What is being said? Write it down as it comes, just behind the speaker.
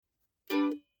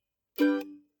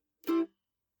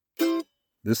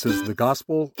This is the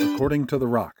Gospel according to the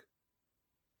Rock,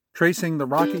 tracing the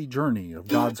rocky journey of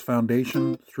God's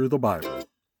foundation through the Bible.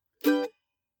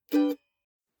 The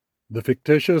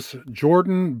fictitious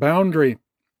Jordan boundary.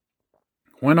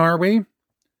 When are we?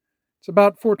 It's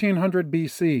about 1400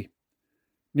 BC,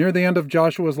 near the end of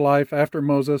Joshua's life after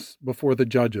Moses, before the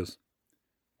Judges.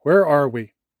 Where are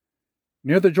we?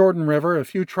 Near the Jordan River, a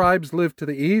few tribes live to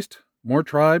the east, more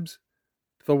tribes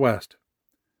to the west.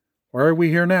 Why are we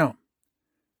here now?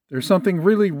 There's something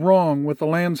really wrong with the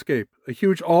landscape. A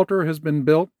huge altar has been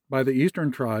built by the eastern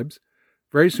tribes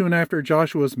very soon after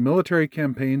Joshua's military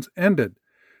campaigns ended.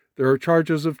 There are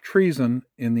charges of treason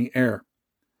in the air.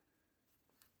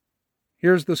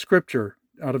 Here's the scripture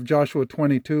out of Joshua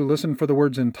 22. Listen for the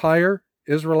words entire,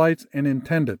 Israelites, and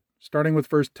intended, starting with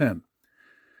verse 10.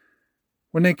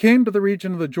 When they came to the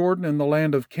region of the Jordan and the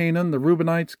land of Canaan, the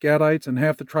Reubenites, Gadites, and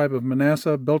half the tribe of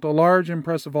Manasseh built a large,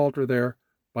 impressive altar there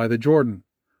by the Jordan.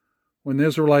 When the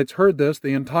Israelites heard this,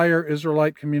 the entire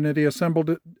Israelite community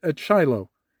assembled at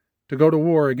Shiloh to go to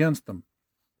war against them.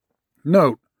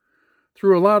 Note,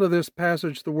 through a lot of this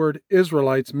passage, the word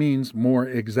Israelites means, more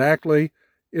exactly,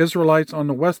 Israelites on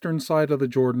the western side of the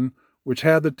Jordan, which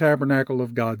had the tabernacle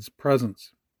of God's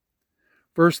presence.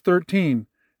 Verse 13,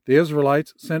 the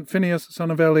Israelites sent Phinehas, son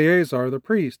of Eleazar, the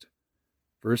priest.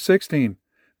 Verse 16,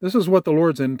 this is what the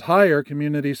Lord's entire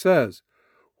community says.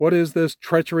 What is this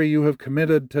treachery you have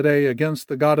committed today against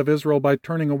the God of Israel by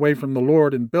turning away from the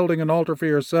Lord and building an altar for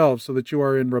yourselves so that you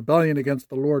are in rebellion against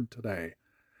the Lord today?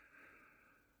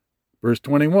 Verse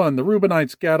 21, the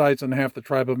Reubenites, Gadites, and half the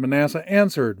tribe of Manasseh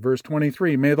answered. Verse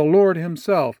 23, may the Lord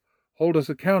himself hold us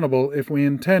accountable if we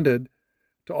intended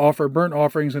to offer burnt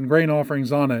offerings and grain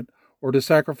offerings on it, or to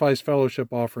sacrifice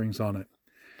fellowship offerings on it.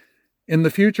 In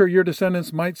the future, your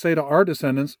descendants might say to our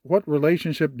descendants, what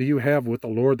relationship do you have with the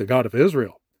Lord, the God of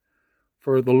Israel?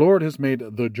 For the Lord has made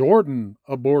the Jordan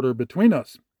a border between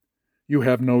us. You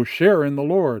have no share in the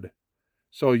Lord.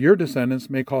 So your descendants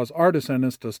may cause our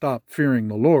descendants to stop fearing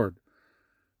the Lord.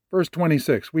 Verse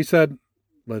 26, we said,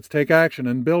 let's take action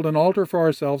and build an altar for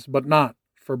ourselves, but not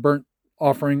for burnt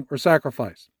offering or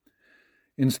sacrifice.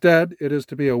 Instead, it is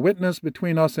to be a witness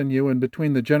between us and you and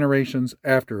between the generations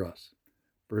after us.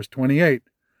 Verse 28,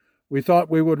 we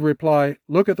thought we would reply,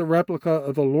 look at the replica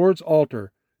of the Lord's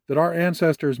altar that our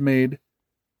ancestors made,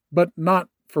 but not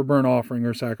for burnt offering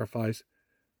or sacrifice,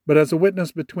 but as a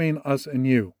witness between us and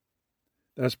you.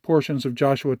 That's portions of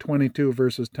Joshua 22,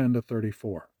 verses 10 to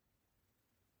 34.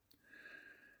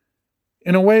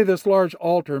 In a way, this large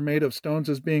altar made of stones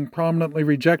is being prominently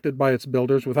rejected by its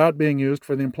builders without being used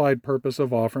for the implied purpose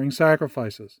of offering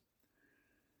sacrifices.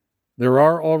 There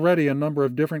are already a number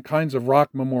of different kinds of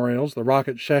rock memorials. The rock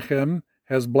at Shechem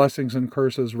has blessings and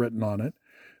curses written on it.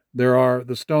 There are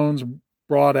the stones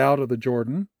brought out of the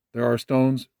Jordan. There are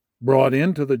stones brought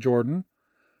into the Jordan.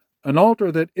 An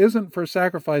altar that isn't for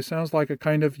sacrifice sounds like a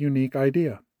kind of unique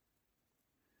idea.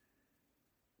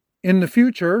 In the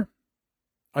future,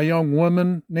 a young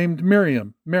woman named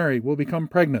Mary, will become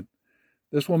pregnant.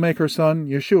 This will make her son,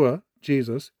 Yeshua,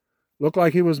 Jesus, look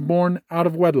like he was born out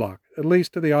of wedlock, at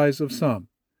least to the eyes of some.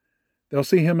 They'll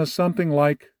see him as something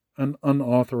like an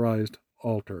unauthorized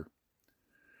altar.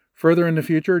 Further in the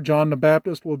future, John the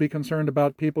Baptist will be concerned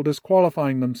about people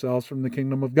disqualifying themselves from the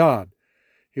kingdom of God.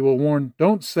 He will warn,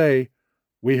 don't say,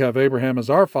 we have Abraham as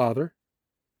our father.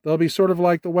 They'll be sort of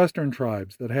like the western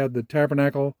tribes that had the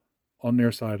tabernacle on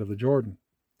their side of the Jordan.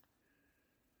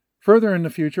 Further in the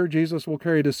future, Jesus will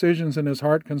carry decisions in his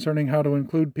heart concerning how to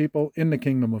include people in the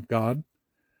kingdom of God.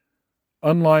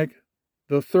 Unlike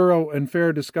the thorough and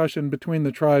fair discussion between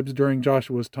the tribes during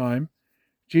Joshua's time,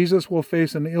 Jesus will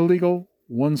face an illegal,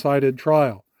 one-sided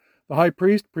trial. The high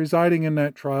priest presiding in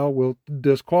that trial will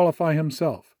disqualify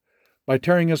himself by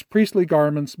tearing his priestly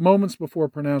garments moments before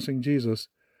pronouncing Jesus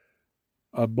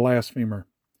a blasphemer.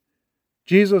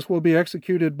 Jesus will be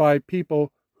executed by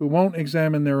people who won't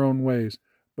examine their own ways,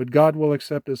 but God will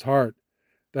accept his heart.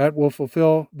 That will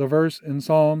fulfill the verse in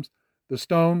Psalms, the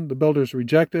stone the builders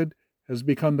rejected has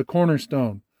become the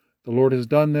cornerstone. The Lord has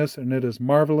done this, and it is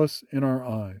marvelous in our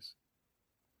eyes.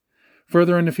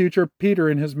 Further in the future, Peter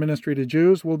in his ministry to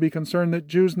Jews will be concerned that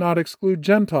Jews not exclude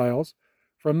Gentiles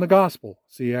from the gospel.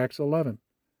 See Acts 11.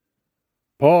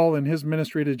 Paul in his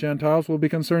ministry to Gentiles will be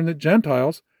concerned that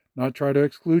Gentiles not try to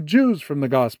exclude Jews from the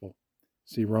gospel.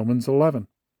 See Romans 11.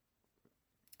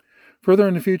 Further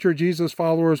in the future, Jesus'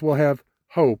 followers will have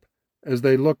hope as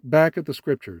they look back at the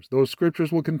Scriptures. Those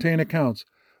Scriptures will contain accounts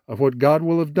of what God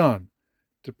will have done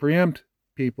to preempt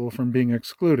people from being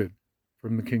excluded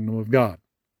from the kingdom of God.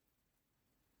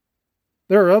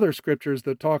 There are other Scriptures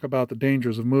that talk about the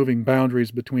dangers of moving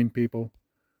boundaries between people.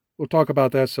 We'll talk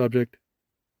about that subject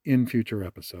in future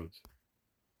episodes.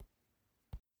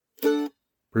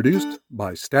 Produced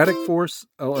by Static Force,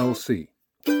 LLC.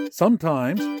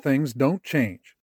 Sometimes things don't change.